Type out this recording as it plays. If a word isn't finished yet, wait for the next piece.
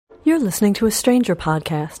You're listening to a Stranger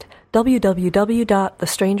podcast.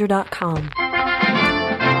 www.thestranger.com.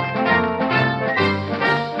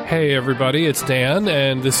 Hey everybody, it's Dan,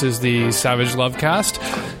 and this is the Savage Lovecast.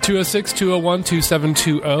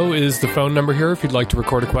 206-201-2720 is the phone number here if you'd like to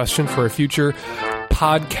record a question for a future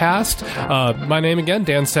podcast. My name again,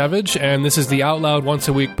 Dan Savage, and this is the out loud once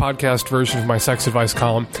a week podcast version of my sex advice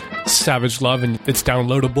column, Savage Love, and it's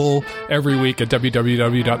downloadable every week at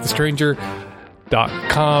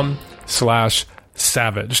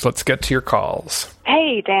www.thestranger.com/savage. Let's get to your calls.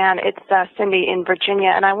 Hey, Dan, it's Cindy in Virginia,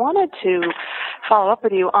 and I wanted to follow up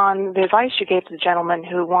with you on the advice you gave to the gentleman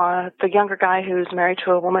the younger guy who's married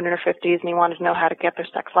to a woman in her 50s, and he wanted to know how to get their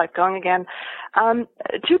sex life going again. 2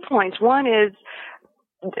 points. One is,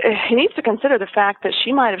 he needs to consider the fact that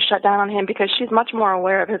she might have shut down on him because she's much more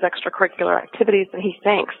aware of his extracurricular activities than he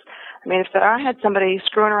thinks. I mean, if I had somebody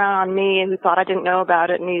screwing around on me who thought I didn't know about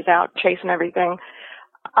it and he's out chasing everything,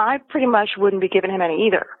 I pretty much wouldn't be giving him any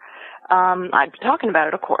either. I'd be talking about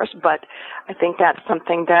it, of course, but I think that's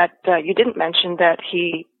something that you didn't mention that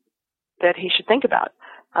he should think about.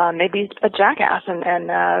 Maybe he's a jackass, and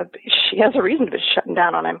she has a reason to be shutting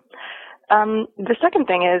down on him. The second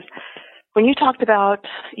thing is, when you talked about,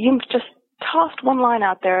 you just tossed one line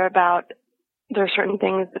out there about there are certain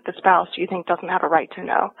things that the spouse you think doesn't have a right to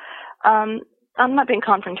know. I'm not being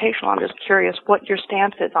confrontational. I'm just curious what your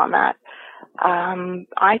stance is on that.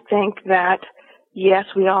 I think that,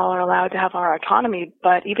 yes, we all are allowed to have our autonomy,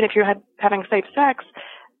 but even if you're having safe sex,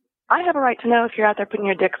 I have a right to know if you're out there putting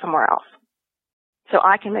your dick somewhere else. So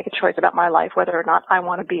I can make a choice about my life whether or not I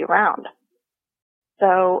want to be around.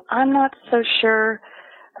 So I'm not so sure.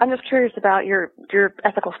 I'm just curious about your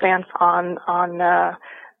ethical stance on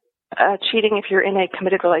cheating if you're in a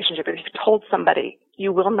committed relationship. If you've told somebody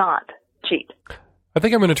you will not cheat. I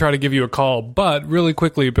think I'm going to try to give you a call, but really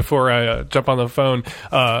quickly before I jump on the phone,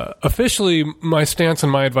 officially my stance and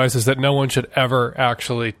my advice is that no one should ever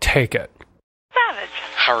actually take it. Savage.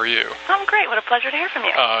 How are you? I'm great. What a pleasure to hear from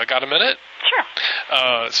you. Got a minute? Sure.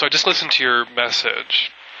 So I just listened to your message.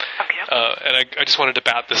 Okay. And I just wanted to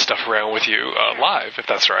bat this stuff around with you live, if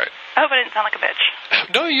that's right. I hope I didn't sound like a bitch.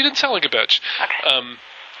 No, you didn't sound like a bitch. Okay.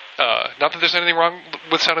 Not that there's anything wrong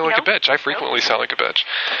with sounding like a bitch. I frequently sound like a bitch.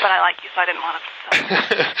 But I like you, so I didn't want to.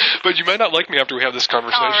 But you might not like me after we have this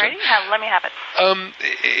conversation. Alrighty, let me have it.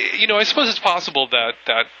 I suppose it's possible that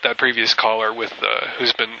previous caller with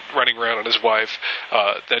who's been running around on his wife,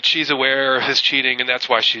 that she's aware of his cheating, and that's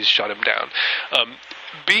why she's shut him down.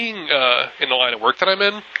 Being in the line of work that I'm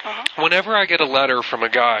in, whenever I get a letter from a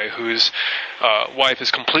guy whose wife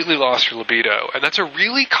has completely lost her libido, and that's a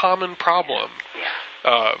really common problem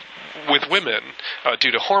with women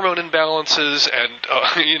due to hormone imbalances and,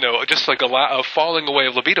 just like a falling away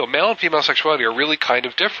of libido. Male and female sexuality are really kind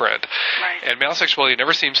of different. Right. And male sexuality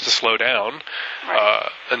never seems to slow down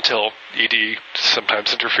until ED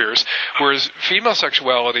sometimes interferes, whereas female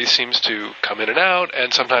sexuality seems to come in and out,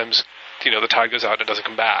 and sometimes the tide goes out and it doesn't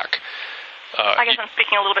come back. I guess I'm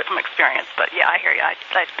speaking a little bit from experience, but yeah, I hear you. I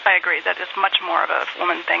agree that it's much more of a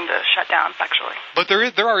woman thing to shut down sexually. But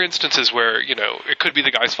there are instances where, it could be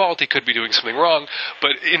the guy's fault, he could be doing something wrong,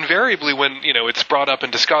 but invariably when, it's brought up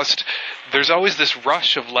and discussed, there's always this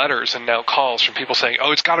rush of letters and now calls from people saying,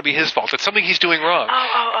 oh, it's got to be his fault, it's something he's doing wrong.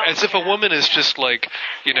 As if a woman is just like,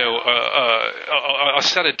 a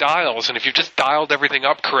set of dials, and if you've just dialed everything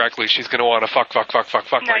up correctly, she's going to want to fuck like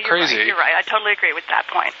crazy. You're right. I totally agree with that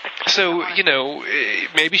point. So,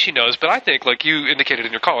 maybe she knows, but I think, like you indicated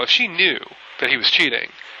in your call, if she knew that he was cheating,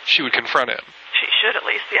 she would confront him. She should at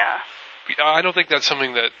least, yeah. I don't think that's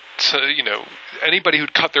something that, anybody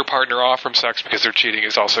who'd cut their partner off from sex because they're cheating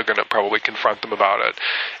is also going to probably confront them about it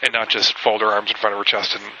and not just fold her arms in front of her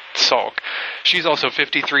chest and sulk. She's also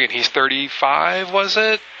 53 and he's 35, was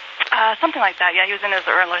it? Something like that, yeah. He was in his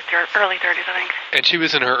early 30s, I think. And she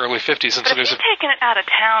was in her early 50s. And but so if there's he's taking it out of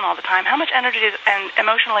town all the time, how much energy and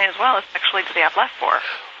emotionally as well as sexually does he have left for?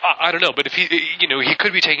 I don't know, but if he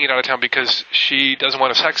could be taking it out of town because she doesn't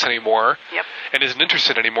want to have sex anymore and isn't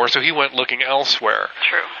interested anymore, so he went looking elsewhere.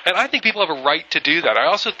 True. And I think people have a right to do that. I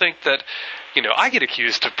also think that, I get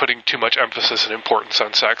accused of putting too much emphasis and importance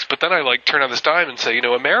on sex, but then I turn on this dime and say,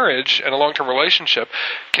 a marriage and a long-term relationship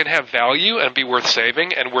can have value and be worth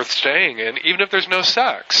saving and worth staying in, even if there's no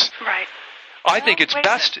sex. Right. I think it's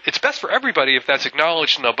best for everybody if that's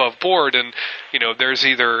acknowledged and above board, and there's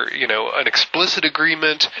either an explicit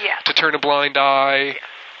agreement to turn a blind eye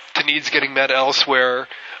to needs getting met elsewhere,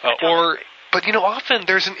 but often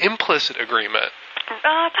there's an implicit agreement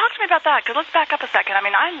Talk to me about that, because let's back up a second. I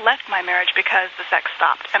mean, I left my marriage because the sex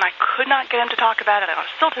stopped, and I could not get him to talk about it, and I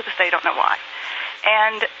still to this day don't know why.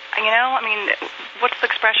 And, I mean, what's the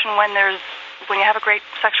expression when you have a great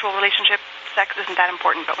sexual relationship, sex isn't that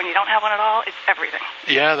important, but when you don't have one at all, it's everything.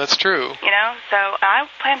 Yeah, that's true. So I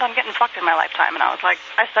planned on getting fucked in my lifetime, and I was like,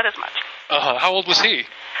 I said as much. How old was he?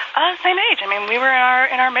 Same age. I mean, we were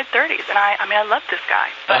in our mid-30s, and I loved this guy,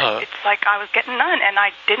 but it's like I was getting none, and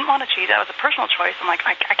I didn't want to cheat. That was a personal choice. I'm like,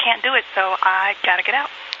 I can't do it, so I gotta get out.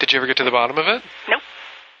 Did you ever get to the bottom of it? Nope.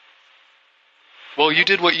 Well, you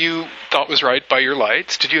did what you thought was right by your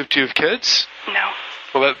lights. Do you have kids? No.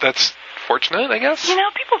 Well, that's fortunate, I guess.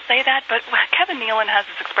 People say that, but Kevin Nealon has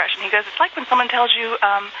this expression. He goes, it's like when someone tells you,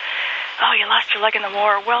 oh, you lost your leg in the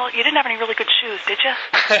war. Well, you didn't have any really good shoes, did you?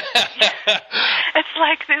 It's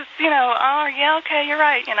like this, oh, yeah, okay, you're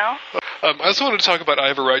right, I also wanted to talk about I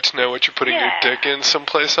have a right to know what you're putting your dick in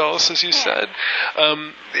someplace else, as you said.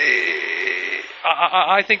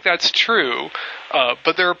 I think that's true,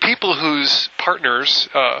 but there are people whose partners,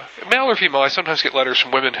 male or female, I sometimes get letters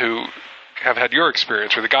from women who have had your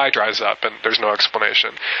experience where the guy drives up and there's no explanation.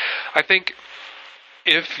 I think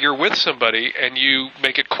if you're with somebody and you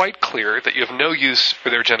make it quite clear that you have no use for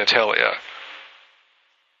their genitalia,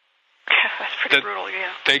 that's pretty brutal, yeah.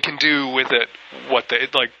 They can do with it what they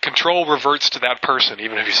like. Control reverts to that person,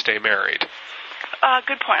 even if you stay married.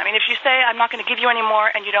 Good point. I mean, if you say I'm not going to give you any more,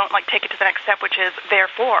 and you don't take it to the next step, which is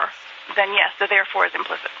therefore, then yes, the therefore is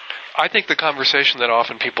implicit. I think the conversation that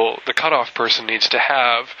often the cutoff person needs to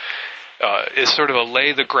have is sort of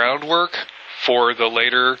lay the groundwork for the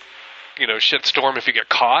later, shitstorm if you get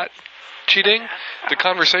caught cheating. The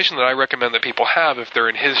conversation that I recommend that people have if they're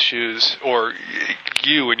in his shoes, or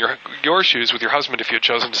you in your shoes with your husband, if you had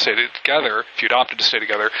chosen to stay together, if you'd opted to stay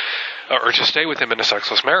together, or to stay with him in a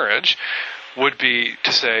sexless marriage, would be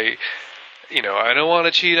to say, I don't want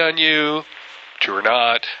to cheat on you, true or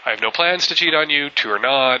not. I have no plans to cheat on you, true or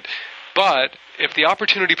not. But if the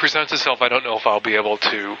opportunity presents itself, I don't know if I'll be able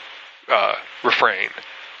to refrain.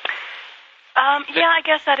 Yeah, I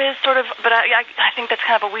guess that is sort of, but I think that's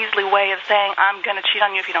kind of a Weasley way of saying, I'm going to cheat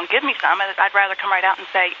on you if you don't give me some. I'd rather come right out and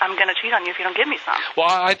say, I'm going to cheat on you if you don't give me some. Well,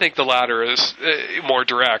 I think the latter is more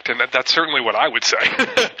direct, and that's certainly what I would say.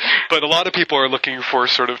 But a lot of people are looking for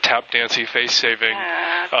sort of tap-dancey, face-saving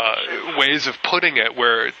ways of putting it,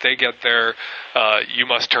 where they get their, you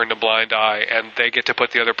must turn a blind eye, and they get to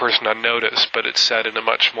put the other person on notice, but it's said in a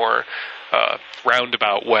much more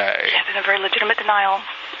roundabout way. Yes, in a very legitimate denial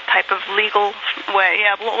type of legal way.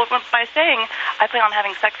 Yeah, well, by saying I plan on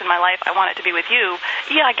having sex in my life, I want it to be with you,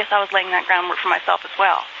 yeah, I guess I was laying that groundwork for myself as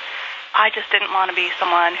well. I just didn't want to be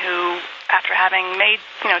someone who, after having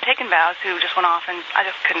taken vows, who just went off, and I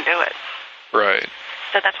just couldn't do it. Right.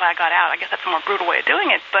 So that's why I got out. I guess that's a more brutal way of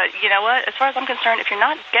doing it. But you know what? As far as I'm concerned, if you're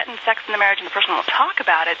not getting sex in the marriage and the person won't talk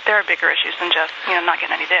about it, there are bigger issues than just, not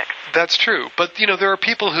getting any dick. That's true. But, there are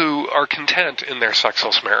people who are content in their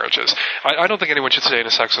sexless marriages. I don't think anyone should stay in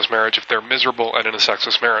a sexless marriage if they're miserable and in a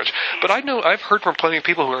sexless marriage. But I've heard from plenty of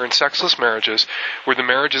people who are in sexless marriages where the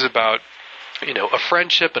marriage is about a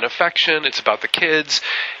friendship and affection. It's about the kids.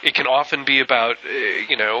 It can often be about,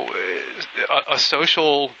 a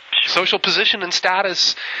social position and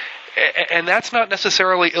status, and that's not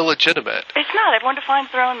necessarily illegitimate. It's not. Everyone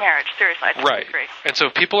defines their own marriage. Seriously, I totally agree. And so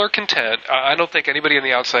if people are content, I don't think anybody on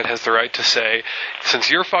the outside has the right to say, since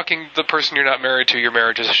you're fucking the person you're not married to, your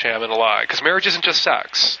marriage is a sham and a lie. Because marriage isn't just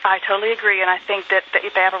sex. I totally agree, and I think that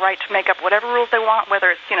they have a right to make up whatever rules they want,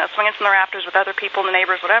 whether it's, swinging from the rafters with other people, the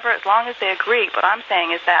neighbors, whatever, as long as they agree. What I'm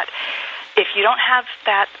saying is that if you don't have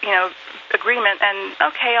that, agreement, and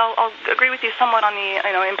okay, I'll agree with you somewhat on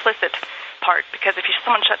the, implicit part, because if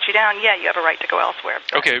someone shuts you down, yeah, you have a right to go elsewhere.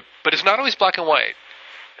 Okay, but it's not always black and white.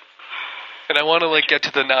 And I want to get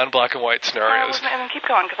to the non-black and white scenarios. And keep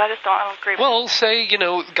going, because I don't agree with Well, say,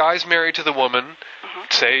 guy's married to the woman. Mm-hmm.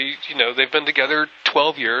 Say, they've been together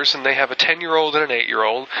 12 years, and they have a 10-year-old and an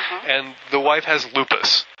 8-year-old, and the wife has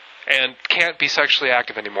lupus and can't be sexually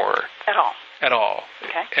active anymore. At all.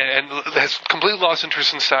 Okay. And has completely lost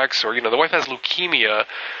interest in sex, or, the wife has leukemia.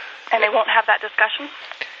 And they won't have that discussion?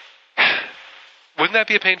 Wouldn't that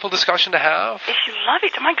be a painful discussion to have? If you love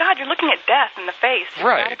it, my God, you're looking at death in the face.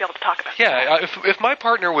 Right. You've got to be able to talk about it. Yeah, if my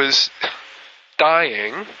partner was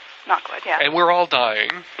dying... Not good, yeah. And we're all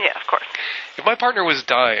dying. Yeah, of course. If my partner was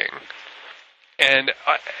dying, and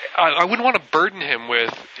I wouldn't want to burden him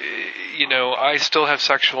with, I still have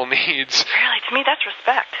sexual needs. Really? To me, that's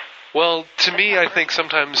respect. Well, to me, I think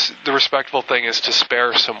sometimes the respectful thing is to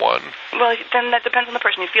spare someone. Well, then that depends on the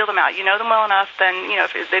person. You feel them out. You know them well enough, then,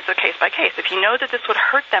 if it's a case by case. If you know that this would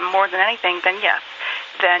hurt them more than anything, then yes.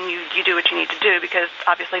 then you do what you need to do, because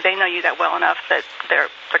obviously they know you that well enough that they're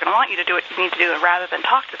going to want you to do what you need to do rather than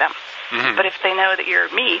talk to them. Mm-hmm. But if they know that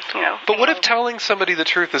you're me, But what if telling somebody the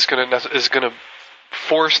truth is going to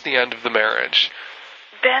force the end of the marriage?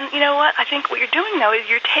 Then, you know what? I think what you're doing, though, is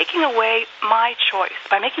you're taking away my choice.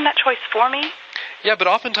 By making that choice for me... Yeah, but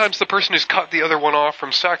oftentimes the person who's cut the other one off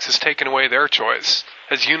from sex has taken away their choice,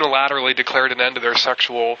 has unilaterally declared an end to their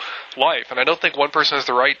sexual life. And I don't think one person has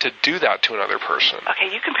the right to do that to another person.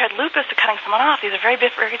 Okay, you compared lupus to cutting someone off. These are very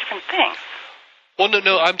different things. Well,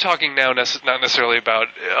 no, I'm talking now not necessarily about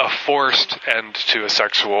a forced end to the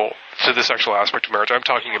sexual aspect of marriage. I'm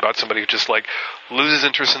talking about somebody who just, loses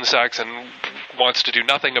interest in sex and wants to do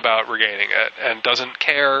nothing about regaining it and doesn't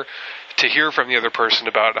care to hear from the other person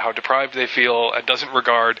about how deprived they feel and doesn't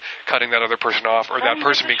regard cutting that other person off or that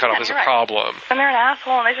person being cut off as a problem. And they're an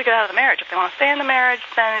asshole and they should get out of the marriage. If they want to stay in the marriage,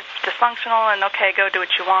 then it's dysfunctional and okay, go do what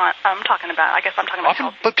you want. I'm talking about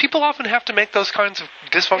help. But people often have to make those kinds of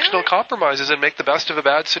dysfunctional compromises and make the best of a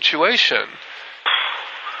bad situation.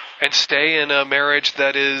 And stay in a marriage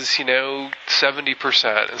that is,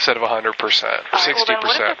 70% instead of 100%, or 60% well, then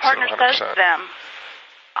what if their partner says to them,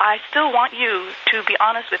 I still want you to be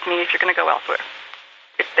honest with me if you're going to go elsewhere.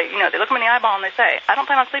 If they look them in the eyeball and they say, I don't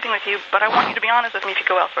plan on sleeping with you, but I want you to be honest with me if you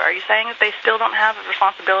go elsewhere. Are you saying that they still don't have a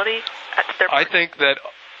responsibility at their partner?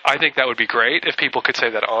 I think that would be great if people could say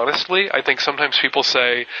that honestly. I think sometimes people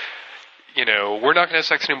say, we're not going to have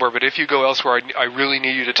sex anymore, but if you go elsewhere, I really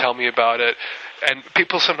need you to tell me about it. And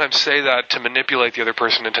people sometimes say that to manipulate the other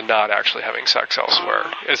person into not actually having sex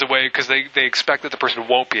elsewhere as a way, because they expect that the person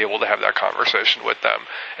won't be able to have that conversation with them.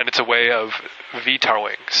 And it's a way of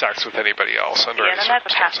vetoing sex with anybody else under any circumstances. Yeah, and that's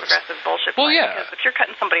a passive-aggressive bullshit. Well, yeah. Because if you're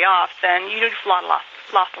cutting somebody off, then you've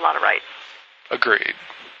lost a lot of rights. Agreed.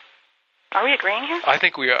 Are we agreeing here? I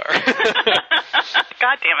think we are.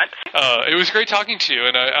 God damn it. It was great talking to you,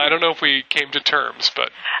 and I don't know if we came to terms, but...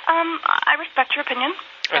 I respect your opinion.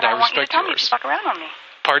 And I respect yours. I want you to tell me to fuck around on me.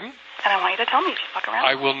 Pardon? And I want you to tell me to fuck around.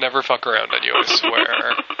 I will never fuck around on you, I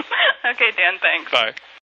swear. Okay, Dan, thanks. Bye.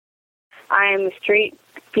 I'm a straight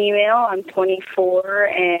female. I'm 24,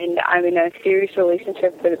 and I'm in a serious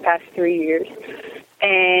relationship for the past 3 years.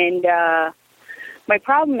 And my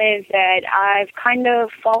problem is that I've kind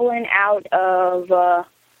of fallen out of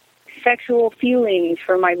sexual feelings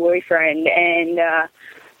for my boyfriend. And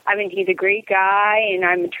he's a great guy, and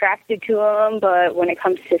I'm attracted to him, but when it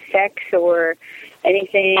comes to sex or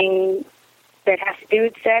anything that has to do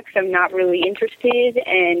with sex, I'm not really interested,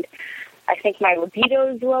 and I think my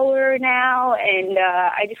libido is lower now, and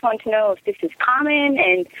I just want to know if this is common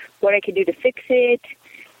and what I could do to fix it,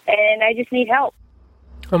 and I just need help.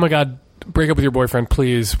 Oh my God. Break up with your boyfriend,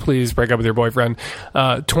 please. Please break up with your boyfriend.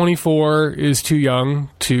 24 is too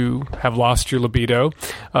young to have lost your libido.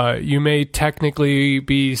 You may technically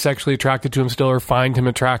be sexually attracted to him still or find him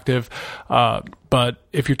attractive, but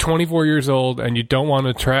if you're 24 years old and you don't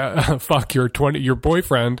want to fuck your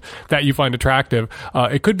boyfriend that you find attractive,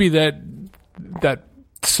 it could be that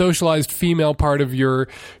socialized female part of your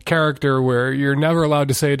character where you're never allowed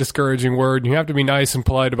to say a discouraging word and you have to be nice and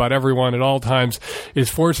polite about everyone at all times is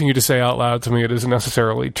forcing you to say out loud something that isn't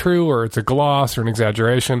necessarily true, or it's a gloss or an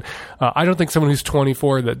exaggeration. I don't think someone who's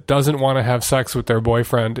 24 that doesn't want to have sex with their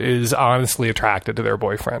boyfriend is honestly attracted to their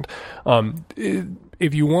boyfriend.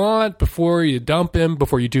 If you want, before you dump him,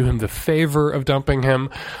 before you do him the favor of dumping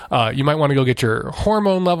him, you might want to go get your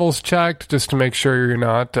hormone levels checked just to make sure you're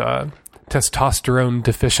not testosterone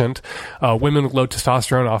deficient. Women with low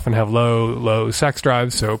testosterone often have low sex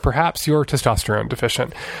drives, so perhaps you're testosterone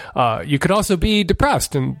deficient. You could also be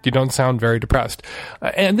depressed, and you don't sound very depressed.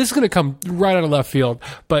 And this is going to come right out of left field,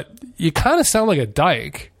 but you kind of sound like a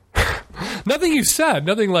dyke. Nothing you said,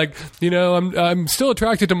 nothing like, I'm still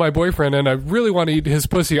attracted to my boyfriend and I really want to eat his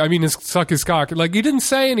pussy. Suck his cock. Like, you didn't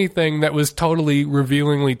say anything that was totally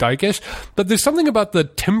revealingly dykish, but there's something about the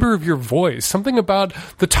timbre of your voice, something about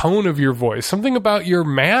the tone of your voice, something about your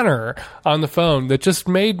manner on the phone that just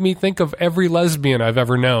made me think of every lesbian I've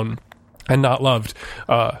ever known. And not loved.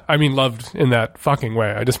 Loved in that fucking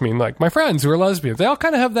way. I just mean like my friends who are lesbians. They all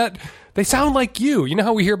kind of have that. They sound like you. You know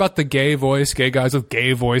how we hear about the gay voice, gay guys with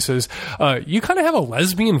gay voices. You kind of have a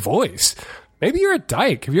lesbian voice. Maybe you're a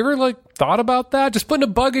dyke. Have you ever thought about that? Just putting a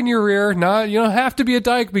bug in your ear. You don't have to be a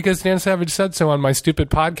dyke because Dan Savage said so on my stupid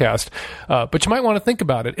podcast. But you might want to think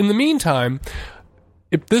about it. In the meantime,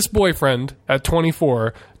 if this boyfriend at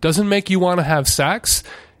 24 doesn't make you want to have sex,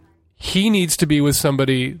 he needs to be with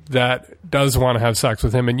somebody that does want to have sex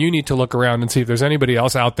with him, and you need to look around and see if there's anybody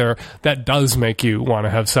else out there that does make you want to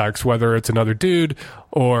have sex, whether it's another dude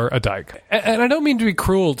or a dyke. And I don't mean to be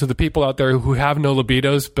cruel to the people out there who have no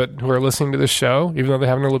libidos, but who are listening to this show, even though they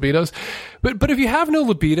have no libidos. But if you have no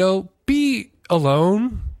libido, be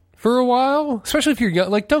alone for a while, especially if you're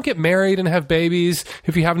young. Like, don't get married and have babies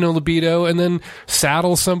if you have no libido, and then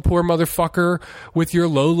saddle some poor motherfucker with your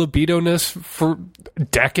low libido-ness for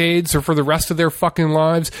decades or for the rest of their fucking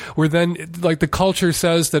lives, where then, like, the culture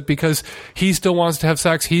says that because he still wants to have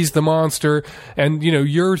sex, he's the monster, and, you know,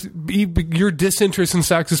 your disinterest in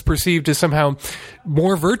sex is perceived as somehow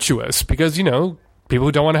more virtuous because, you know, people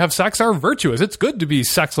who don't want to have sex are virtuous. It's good to be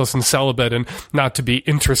sexless and celibate and not to be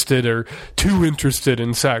interested or too interested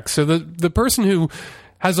in sex. So the person who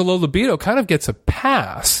has a low libido kind of gets a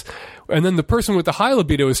pass. And then the person with the high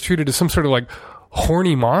libido is treated as some sort of like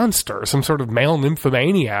horny monster, some sort of male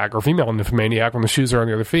nymphomaniac or female nymphomaniac when the shoes are on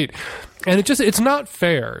the other feet. And it's not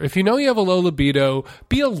fair. If you know you have a low libido,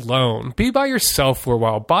 be alone. Be by yourself for a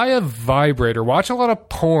while. Buy a vibrator. Watch a lot of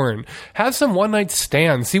porn. Have some one-night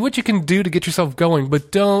stands. See what you can do to get yourself going.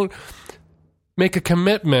 But don't make a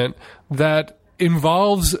commitment that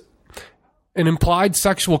involves an implied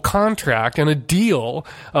sexual contract and a deal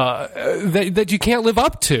that you can't live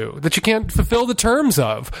up to, that you can't fulfill the terms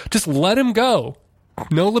of. Just let him go.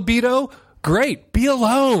 No libido? Great. Be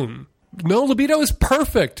alone. No libido is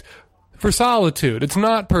perfect for solitude. It's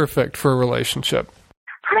not perfect for a relationship.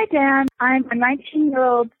 Hi, Dan. I'm a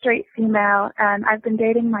 19-year-old straight female, and I've been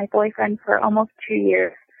dating my boyfriend for almost 2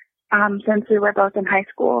 years, since we were both in high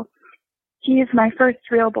school. He's my first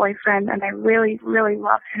real boyfriend, and I really, really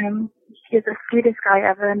love him. He's the sweetest guy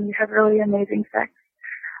ever, and we have really amazing sex.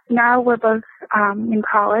 Now we're both in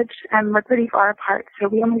college, and we're pretty far apart, so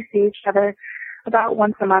we only see each other about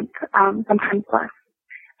once a month, sometimes less.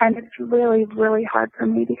 And it's really, really hard for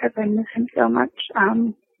me because I miss him so much.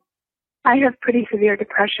 I have pretty severe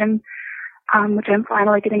depression, which I'm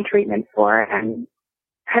finally getting treatment for, and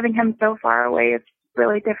having him so far away is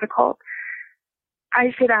really difficult.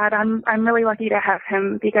 I should add, I'm really lucky to have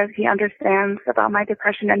him because he understands about my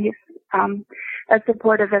depression, and he's as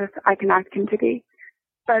supportive as I can ask him to be.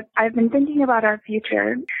 But I've been thinking about our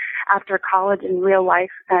future after college and real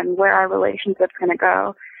life and where our relationship's going to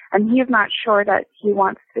go. And he's not sure that he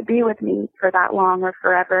wants to be with me for that long or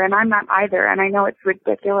forever, and I'm not either. And I know it's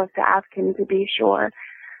ridiculous to ask him to be sure.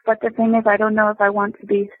 But the thing is, I don't know if I want to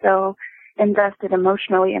be so invested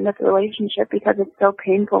emotionally in this relationship because it's so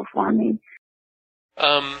painful for me.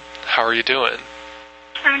 How are you doing?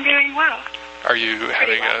 I'm doing well. Are you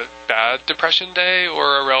having a bad depression day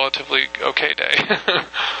or a relatively okay day?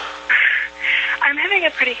 I'm having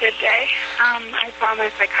a pretty good day. I saw my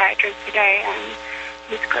psychiatrist today, and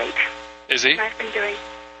he's great. Is he? And I've been doing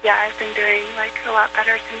like a lot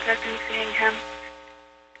better since I've been seeing him.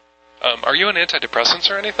 Are you on antidepressants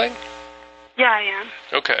or anything? Yeah, I am.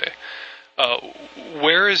 Okay.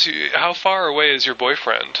 How far away is your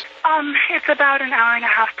boyfriend? It's about an hour and a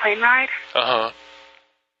half plane ride. Uh-huh.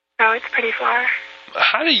 So it's pretty far.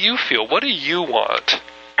 How do you feel? What do you want?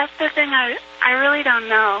 That's the thing, I really don't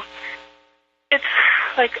know.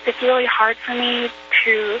 It's really hard for me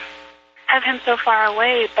to have him so far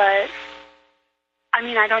away, but I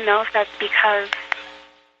mean, I don't know if that's because,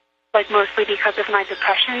 mostly because of my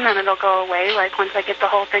depression and it'll go away, once I get the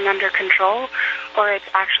whole thing under control, or it's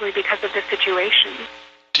actually because of the situation.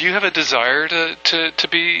 Do you have a desire to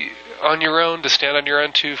be on your own, to stand on your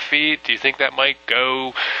own 2 feet? Do you think that might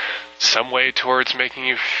go some way towards making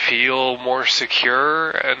you feel more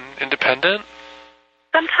secure and independent?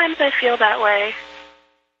 Sometimes I feel that way.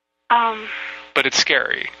 But it's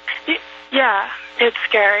scary. Yeah, it's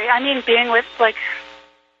scary. I mean,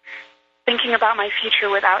 thinking about my future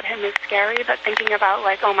without him is scary, but thinking about,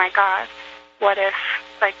 oh my God, what if,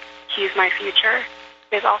 he's my future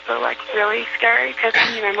is also, really scary, because,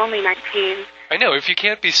 I'm only 19. I know, if you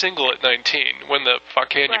can't be single at 19, when the fuck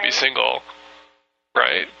can you be single?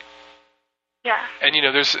 Right? Yeah. And,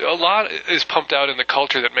 there's a lot is pumped out in the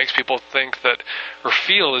culture that makes people think that, or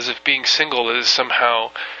feel as if being single is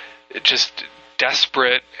somehow just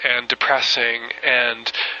desperate and depressing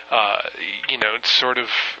and, sort of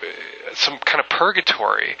some kind of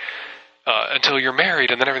purgatory until you're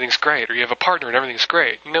married and then everything's great, or you have a partner and everything's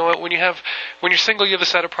great. You know what? When you're single, you have a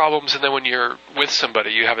set of problems, and then when you're with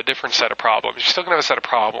somebody, you have a different set of problems. You're still going to have a set of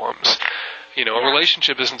problems. A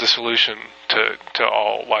relationship isn't the solution to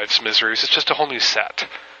all life's miseries. It's just a whole new set.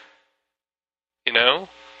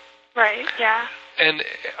 Right, yeah. And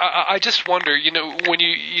I just wonder, when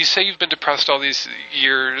you say you've been depressed all these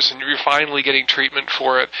years and you're finally getting treatment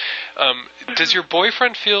for it, does your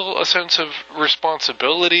boyfriend feel a sense of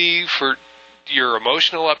responsibility for your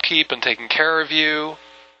emotional upkeep and taking care of you?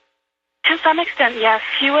 To some extent, yes.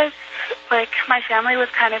 He was, my family was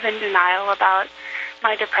kind of in denial about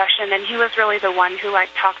my depression, and he was really the one who,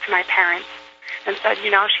 talked to my parents and said,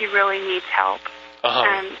 she really needs help. Uh-huh.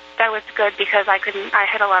 And that was good because I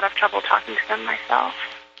had a lot of trouble talking to them myself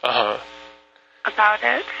about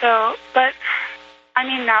it. So, but,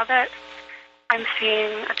 now that I'm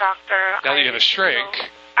seeing a doctor, now that you have a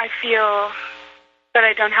shrink, I feel that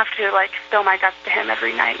I don't have to, spill my guts to him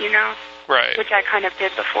every night, Right. Which I kind of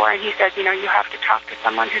did before. And he said, you have to talk to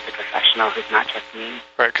someone who's a professional, who's not just me.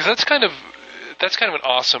 Right, because that's kind of an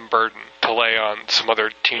awesome burden to lay on some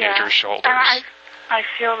other teenager's shoulders. And I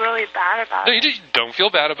feel really bad about it. No, you don't feel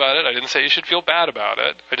bad about it. I didn't say you should feel bad about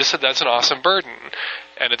it. I just said that's an awesome burden.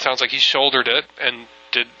 And it sounds like he shouldered it and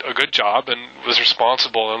did a good job and was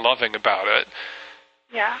responsible and loving about it.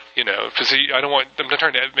 Yeah. Because I'm not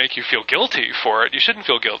trying to make you feel guilty for it. You shouldn't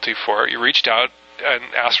feel guilty for it. You reached out and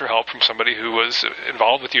asked for help from somebody who was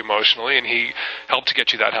involved with you emotionally, and he helped to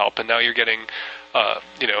get you that help. And now you're getting, a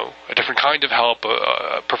different kind of help,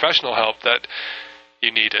 professional help that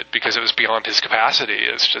you needed because it was beyond his capacity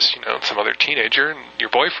as just, some other teenager and your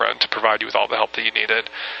boyfriend to provide you with all the help that you needed.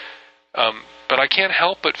 But I can't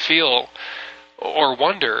help but feel or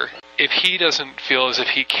wonder if he doesn't feel as if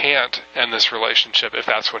he can't end this relationship if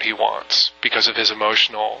that's what he wants because of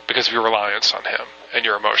your reliance on him and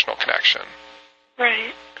your emotional connection.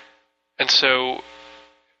 Right. And so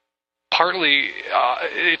partly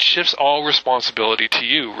it shifts all responsibility to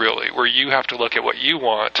you, really, where you have to look at what you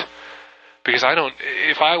want. Because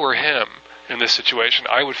if I were him in this situation,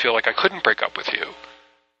 I would feel like I couldn't break up with you.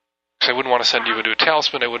 Because I wouldn't want to send you into a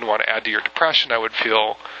tailspin. I wouldn't want to add to your depression. I would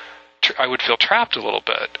feel trapped a little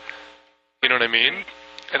bit. You know what I mean?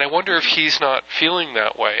 And I wonder if he's not feeling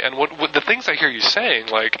that way. And what the things I hear you saying,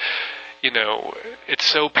 it's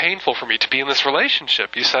so painful for me to be in this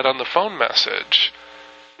relationship, you said on the phone message.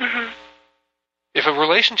 Mm-hmm. If a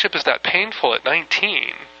relationship is that painful at 19,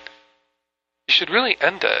 you should really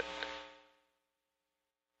end it.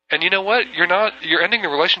 And you know what? You're ending the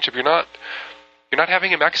relationship. You're not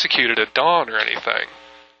having him executed at dawn or anything.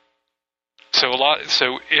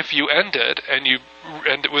 So if you end it and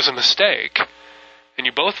it was a mistake, and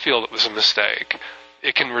you both feel it was a mistake,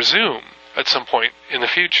 it can resume at some point in the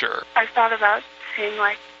future. I thought about seeing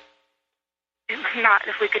not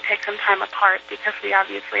if we could take some time apart because we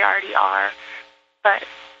obviously already are, but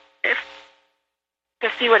to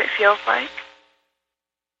see what it feels like.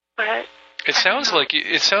 But It sounds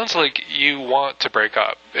like you want to break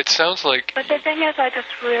up. It sounds like. But the thing is, I just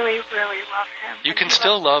really, really love him. You can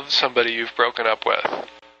still love somebody you've broken up with.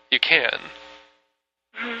 You can.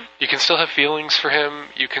 Mm-hmm. You can still have feelings for him.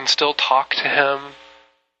 You can still talk to him.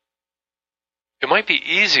 It might be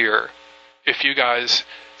easier if you guys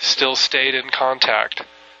still stayed in contact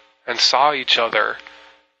and saw each other,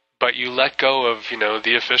 but you let go of,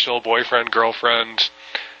 the official boyfriend-girlfriend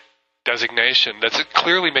designation. That's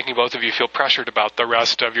clearly making both of you feel pressured about the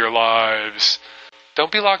rest of your lives.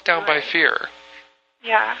 Don't be locked down by fear.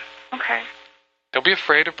 Yeah, okay. Don't be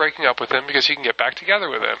afraid of breaking up with him because you can get back together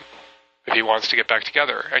with him if he wants to get back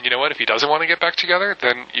together. And you know what? If he doesn't want to get back together,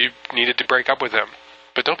 then you needed to break up with him.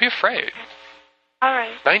 But don't be afraid. All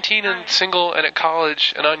right. 19 and single and at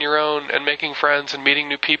college and on your own and making friends and meeting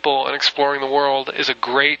new people and exploring the world is a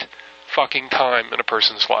great fucking time in a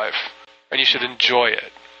person's life. And you should enjoy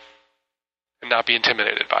it. And not be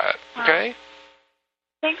intimidated by it, okay?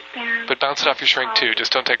 Thanks, Dan. But bounce it off your shrink, too.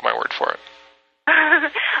 Just don't take my word for it.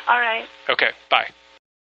 All right. Okay, bye.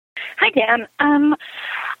 Hi, Dan.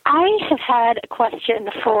 I have had a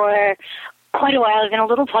question for quite a while. I've been a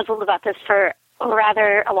little puzzled about this for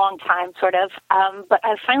rather a long time, sort of. But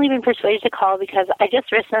I've finally been persuaded to call because I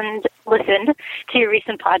just listened to your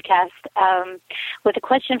recent podcast with a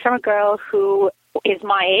question from a girl who is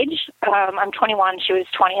my age. I'm 21. She was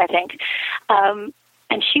 20, I think. And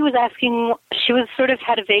she was sort of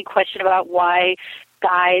had a vague question about why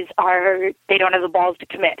guys they don't have the balls to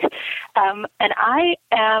commit. And I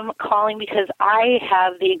am calling because I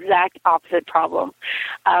have the exact opposite problem.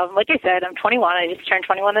 Like I said, I'm 21. I just turned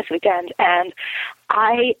 21 this weekend, and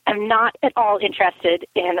I am not at all interested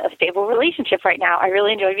in a stable relationship right now. I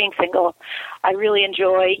really enjoy being single. I really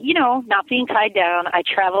enjoy, not being tied down. I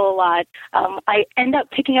travel a lot. I end up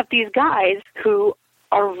picking up these guys who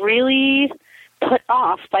are really put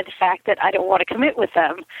off by the fact that I don't want to commit with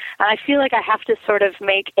them. And I feel like I have to sort of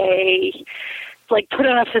make a like put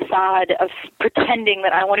on a facade of pretending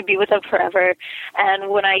that I want to be with them forever.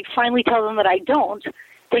 And when I finally tell them that I don't,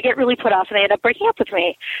 they get really put off and they end up breaking up with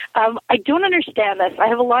me. I don't understand this. I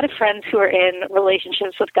have a lot of friends who are in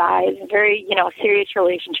relationships with guys, very, serious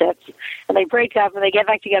relationships, and they break up and they get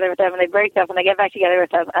back together with them, and they break up and they get back together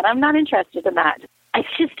with them, and I'm not interested in that.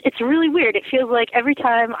 It's really weird. It feels like every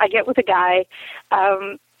time I get with a guy,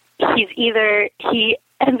 he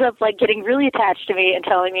ends up like getting really attached to me and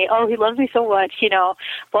telling me, oh, he loves me so much, blah,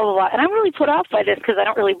 blah, blah. And I'm really put off by this because I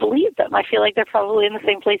don't really believe them. I feel like they're probably in the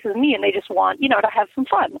same place as me and they just want, to have some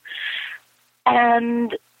fun.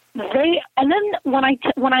 And then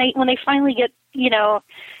when they finally get,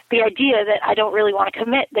 the idea that I don't really want to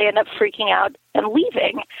commit, they end up freaking out and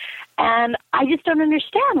leaving. And I just don't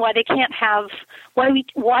understand why they can't have, why we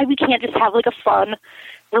can't just have like a fun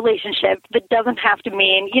relationship that doesn't have to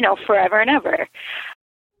mean, forever and ever.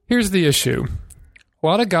 Here's the issue. A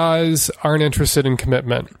lot of guys aren't interested in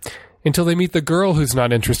commitment until they meet the girl who's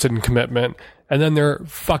not interested in commitment, and then they're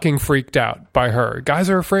fucking freaked out by her. Guys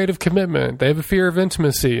are afraid of commitment. They have a fear of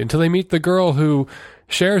intimacy until they meet the girl who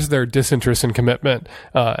shares their disinterest in commitment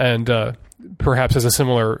and perhaps has a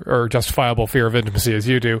similar or justifiable fear of intimacy as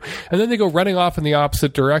you do. And then they go running off in the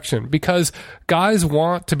opposite direction because guys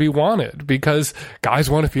want to be wanted, because guys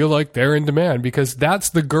want to feel like they're in demand, because that's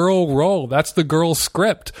the girl role. That's the girl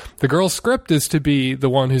script. The girl script is to be the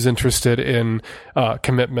one who's interested in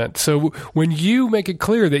commitment. So when you make it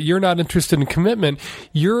clear that you're not interested in commitment,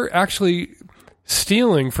 you're actually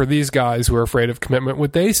stealing for these guys who are afraid of commitment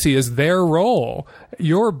what they see as their role.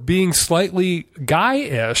 You're being slightly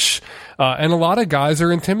guy-ish, and a lot of guys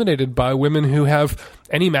are intimidated by women who have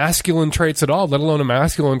any masculine traits at all, let alone a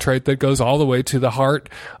masculine trait that goes all the way to the heart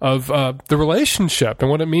of the relationship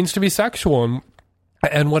and what it means to be sexual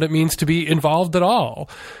and what it means to be involved at all.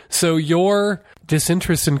 So your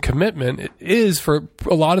disinterest in commitment is, for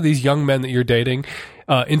a lot of these young men that you're dating,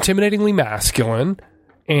 intimidatingly masculine,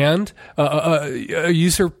 and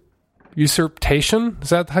usurpation, is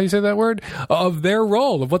that how you say that word? Of their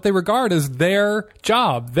role, of what they regard as their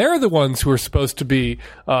job. They're the ones who are supposed to be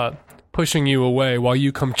pushing you away while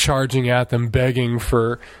you come charging at them, begging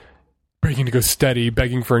to go steady,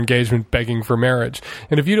 begging for engagement, begging for marriage.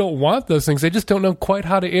 And if you don't want those things, they just don't know quite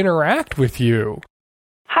how to interact with you.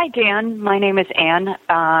 Hi, Dan. My name is Ann.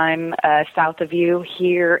 I'm south of you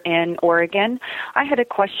here in Oregon. I had a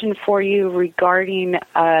question for you regarding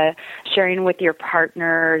sharing with your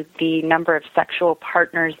partner the number of sexual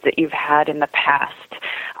partners that you've had in the past.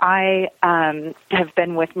 I have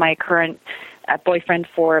been with my current boyfriend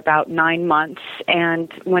for about 9 months,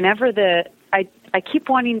 and whenever I keep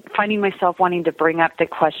finding myself wanting to bring up the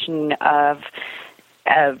question of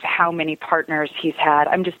how many partners he's had.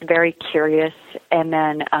 I'm just very curious. And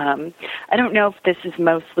then I don't know if this is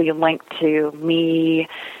mostly linked to me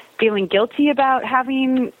feeling guilty about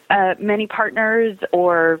having many partners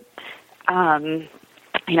or, kind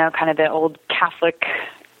of the old Catholic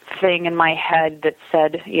thing in my head that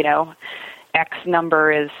said, X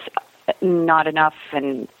number is not enough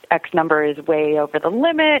and X number is way over the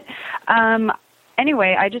limit.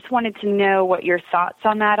 Anyway, I just wanted to know what your thoughts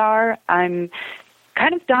on that are. I'm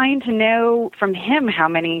kind of dying to know from him how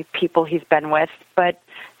many people he's been with, but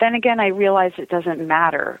then again, I realize it doesn't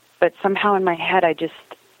matter. But somehow in my head, I just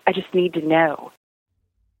need to know.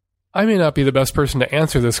 I may not be the best person to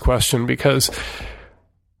answer this question because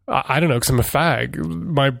I don't know, because I'm a fag.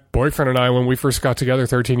 My boyfriend and I, when we first got together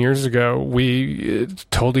 13 years ago, we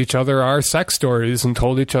told each other our sex stories and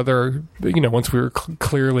told each other, once we were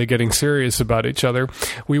clearly getting serious about each other,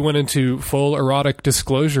 we went into full erotic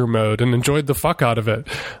disclosure mode and enjoyed the fuck out of it.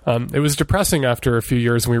 It was depressing after a few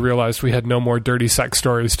years when we realized we had no more dirty sex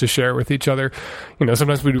stories to share with each other.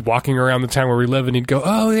 Sometimes we'd be walking around the town where we live and he'd go,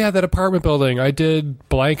 oh yeah, that apartment building, I did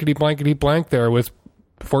blankety blankety blank there with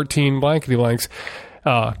 14 blankety blanks.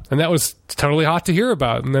 And that was totally hot to hear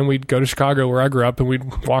about. And then we'd go to Chicago where I grew up and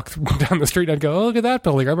we'd walk down the street and I'd go, oh, look at that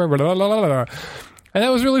building. I remember, blah, blah, blah, blah. And that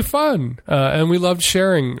was really fun. And we loved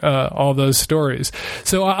sharing all those stories.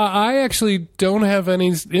 So I actually don't have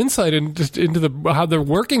any insight into how the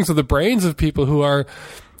workings of the brains of people who are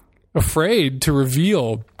afraid to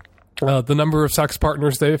reveal the number of sex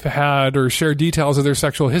partners they've had or share details of their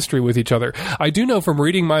sexual history with each other. I do know from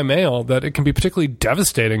reading my mail that it can be particularly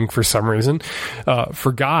devastating for some reason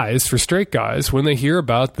for straight guys, when they hear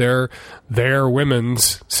about their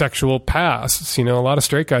women's sexual pasts. A lot of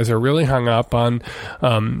straight guys are really hung up on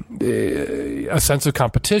a sense of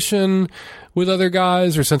competition with other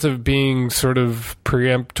guys or sense of being sort of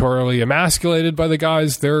preemptorily emasculated by the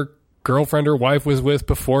guys they're girlfriend or wife was with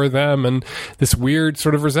before them, and this weird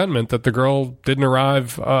sort of resentment that the girl didn't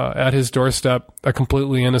arrive at his doorstep a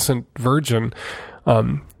completely innocent virgin.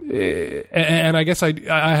 And I guess I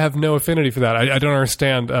have no affinity for that. I don't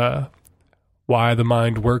understand why the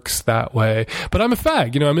mind works that way. But I'm a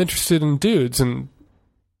fag. I'm interested in dudes, and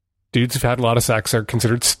dudes who've had a lot of sex are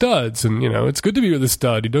considered studs, and it's good to be with a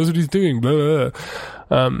stud. He knows what he's doing. Blah,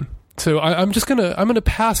 blah. So I'm gonna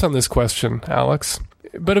pass on this question, Alex.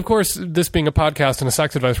 But of course, this being a podcast and a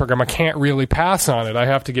sex advice program, I can't really pass on it. I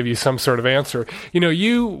have to give you some sort of answer.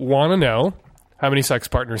 You want to know how many sex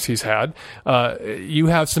partners he's had. You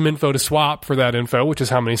have some info to swap for that info, which is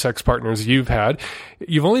how many sex partners you've had.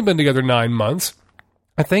 You've only been together 9 months.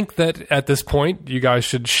 I think that at this point, you guys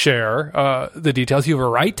should share the details. You have a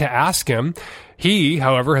right to ask him. He,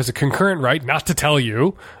 however, has a concurrent right not to tell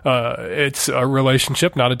you. It's a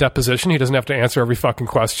relationship, not a deposition. He doesn't have to answer every fucking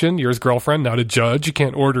question. You're his girlfriend, not a judge. You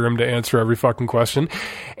can't order him to answer every fucking question.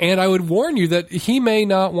 And I would warn you that he may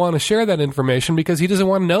not want to share that information because he doesn't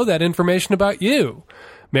want to know that information about you.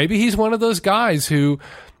 Maybe he's one of those guys who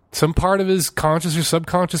some part of his conscious or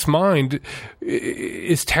subconscious mind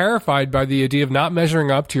is terrified by the idea of not measuring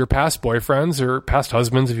up to your past boyfriends or past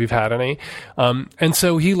husbands, if you've had any. And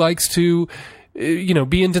so he likes to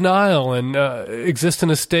be in denial and exist in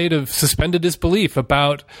a state of suspended disbelief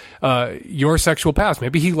about your sexual past.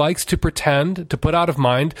 Maybe he likes to pretend, to put out of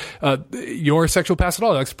mind your sexual past at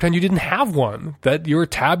all. He likes to pretend you didn't have one, that you were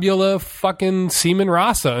tabula fucking semen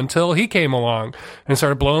rasa until he came along and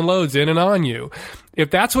started blowing loads in and on you. If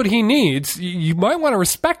that's what he needs, you might want to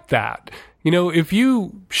respect that. If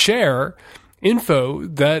you share info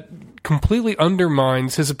that completely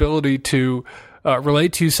undermines his ability to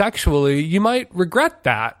relate to you sexually, you might regret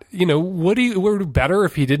that. Would it better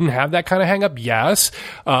if he didn't have that kind of hang up? Yes.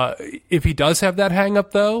 If he does have that hang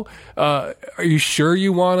up, though, are you sure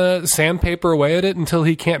you want to sandpaper away at it until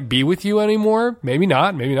he can't be with you anymore? Maybe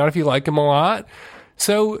not. Maybe not if you like him a lot.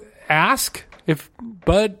 So ask.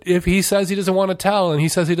 But if he says he doesn't want to tell and he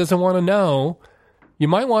says he doesn't want to know, you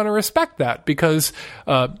might want to respect that because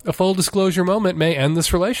a full disclosure moment may end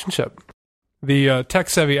this relationship. The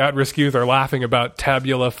tech-savvy at-risk youth are laughing about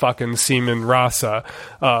tabula fucking semen rasa,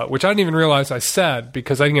 which I didn't even realize I said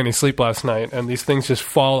because I didn't get any sleep last night, and these things just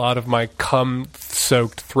fall out of my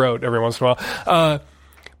cum-soaked throat every once in a while.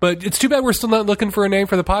 But it's too bad we're still not looking for a name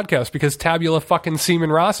for the podcast because tabula fucking semen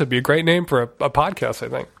rasa would be a great name for a podcast, I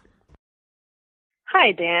think.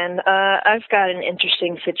 Hi, Dan. I've got an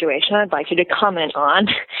interesting situation I'd like you to comment on.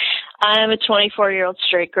 I'm a 24-year-old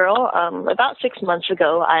straight girl. About 6 months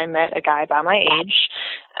ago, I met a guy about my age.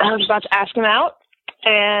 I was about to ask him out,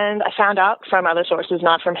 and I found out from other sources,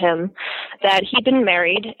 not from him, that he'd been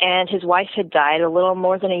married and his wife had died a little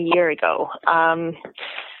more than a year ago.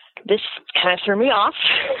 This kind of threw me off.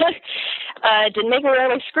 It didn't make me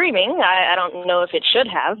really screaming. I don't know if it should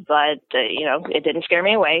have, but, it didn't scare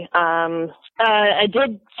me away. I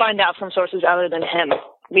did find out from sources other than him.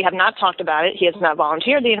 We have not talked about it. He has not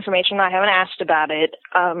volunteered the information. I haven't asked about it.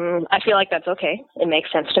 I feel like that's okay. It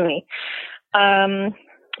makes sense to me.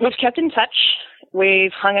 We've kept in touch.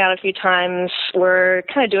 We've hung out a few times. We're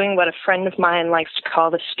kind of doing what a friend of mine likes to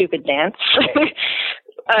call the stupid dance,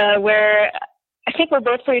 where I think we're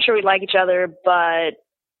both pretty sure we like each other, but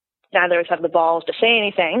neither of us have the balls to say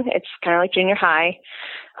anything. It's kind of like junior high.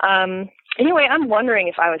 Anyway, I'm wondering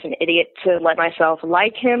if I was an idiot to let myself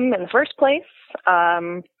like him in the first place.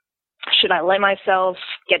 Should I let myself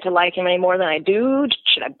get to like him any more than I do?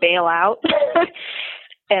 Should I bail out?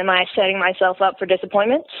 Am I setting myself up for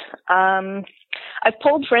disappointment? I've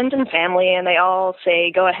polled friends and family, and they all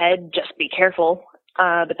say, go ahead, just be careful.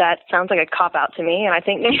 But that sounds like a cop-out to me, and I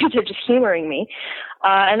think maybe they're just humoring me.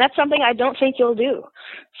 And that's something I don't think you'll do.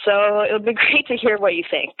 So it would be great to hear what you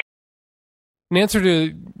think. In answer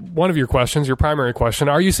to one of your questions, your primary question,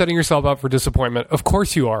 are you setting yourself up for disappointment? Of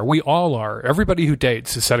course you are. We all are. Everybody who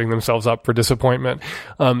dates is setting themselves up for disappointment.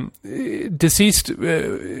 Deceased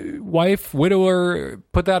wife, widower,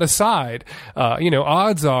 put that aside.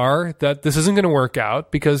 Odds are that this isn't going to work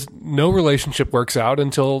out because no relationship works out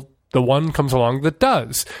until the one comes along that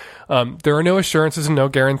does. There are no assurances and no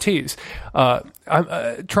guarantees.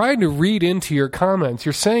 I'm trying to read into your comments.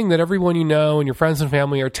 You're saying that everyone you know and your friends and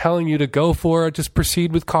family are telling you to go for it, just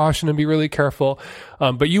proceed with caution and be really careful.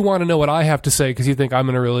 But you want to know what I have to say because you think I'm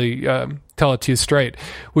going to really tell it to you straight,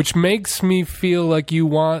 which makes me feel like you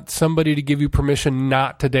want somebody to give you permission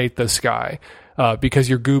not to date this guy because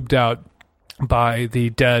you're goobed out by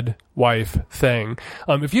the dead wife thing.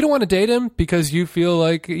 If you don't want to date him because you feel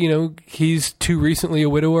like, he's too recently a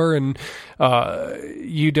widower and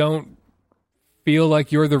you don't feel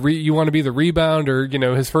like you're you want to be the rebound, or,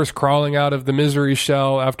 his first crawling out of the misery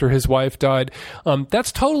shell after his wife died,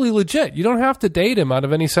 that's totally legit. You don't have to date him out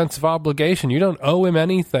of any sense of obligation. You don't owe him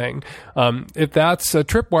anything. If that's a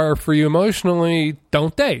tripwire for you emotionally,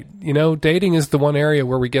 don't date. Dating is the one area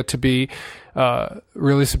where we get to be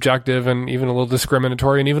really subjective and even a little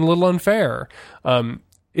discriminatory and even a little unfair.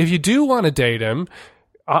 If you do want to date him,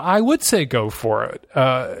 I would say go for it.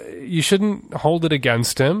 You shouldn't hold it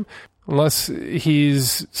against him unless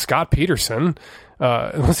he's Scott Peterson,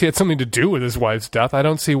 unless he had something to do with his wife's death. I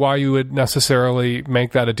don't see why you would necessarily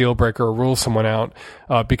make that a deal breaker or rule someone out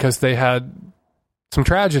because they had some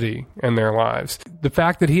tragedy in their lives. The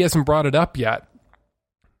fact that he hasn't brought it up yet,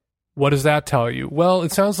 what does that tell you? Well,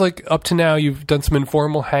 it sounds like up to now you've done some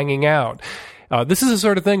informal hanging out. This is the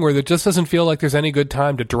sort of thing where it just doesn't feel like there's any good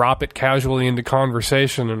time to drop it casually into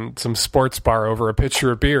conversation in some sports bar over a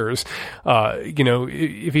pitcher of beers.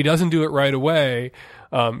 If he doesn't do it right away,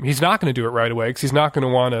 he's not going to do it right away because he's not going to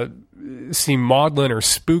want to seem maudlin or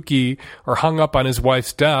spooky or hung up on his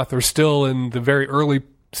wife's death or still in the very early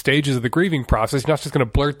stages of the grieving process. He's not just going to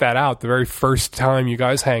blurt that out the very first time you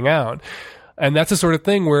guys hang out. And that's the sort of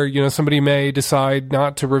thing where, somebody may decide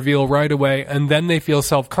not to reveal right away, and then they feel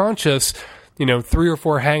self-conscious 3 or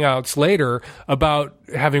 4 hangouts later about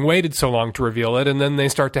having waited so long to reveal it, and then they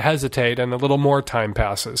start to hesitate and a little more time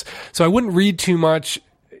passes. So I wouldn't read too much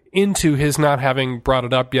into his not having brought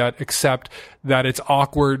it up yet, except that it's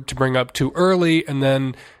awkward to bring up too early, and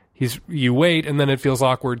then you wait, and then it feels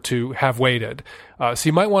awkward to have waited. So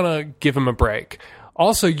you might want to give him a break.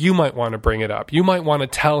 Also, you might want to bring it up. You might want to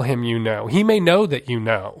tell him He may know that you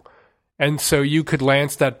know. And so you could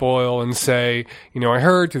lance that boil and say, I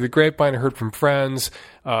heard through the grapevine, I heard from friends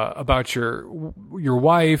about your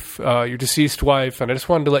wife, your deceased wife, and I just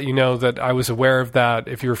wanted to let you know that I was aware of that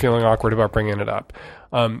if you were feeling awkward about bringing it up.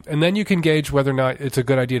 And then you can gauge whether or not it's a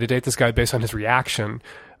good idea to date this guy based on his reaction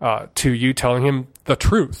to you telling him the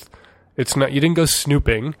truth. It's not, you didn't go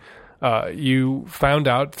snooping. You found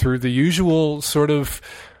out through the usual sort of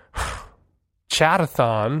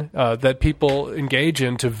chatathon that people engage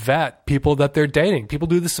in to vet people that they're dating. People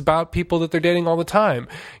do this about people that they're dating all the time.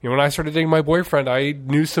 When I started dating my boyfriend, I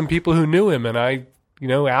knew some people who knew him, and I,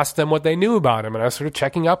 asked them what they knew about him, and I was sort of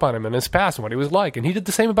checking up on him and his past and what he was like, and he did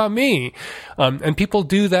the same about me. And people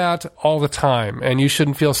do that all the time, and you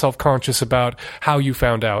shouldn't feel self-conscious about how you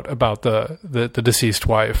found out about the deceased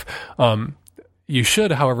wife. You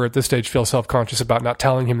should, however, at this stage feel self-conscious about not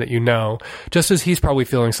telling him that just as he's probably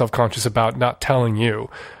feeling self-conscious about not telling you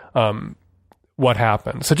what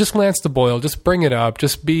happened. So just lance the boil, just bring it up,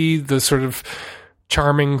 just be the sort of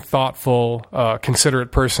charming, thoughtful,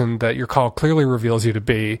 considerate person that your call clearly reveals you to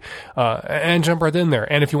be, and jump right in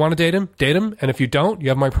there. And if you want to date him, and if you don't, you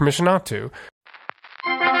have my permission not to.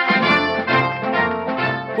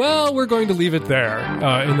 Well, we're going to leave it there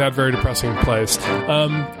in that very depressing place.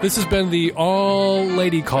 This has been the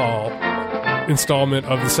all-lady call installment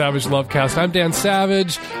of the Savage Lovecast. I'm Dan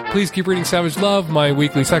Savage. Please keep reading Savage Love, my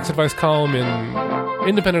weekly sex advice column in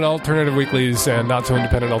independent alternative weeklies and not so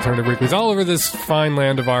independent alternative weeklies all over this fine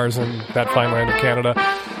land of ours and that fine land of Canada.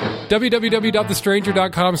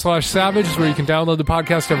 www.thestranger.com/savage is where you can download the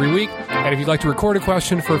podcast every week. And if you'd like to record a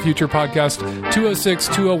question for a future podcast,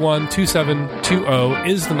 206-201-2720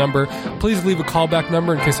 is the number. Please leave a callback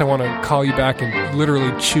number in case I want to call you back and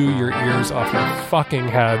literally chew your ears off your fucking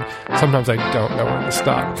head. Sometimes I don't know when to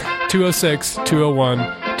stop.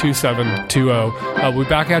 206-201-2720. We'll be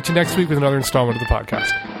back at you next week with another installment of the podcast.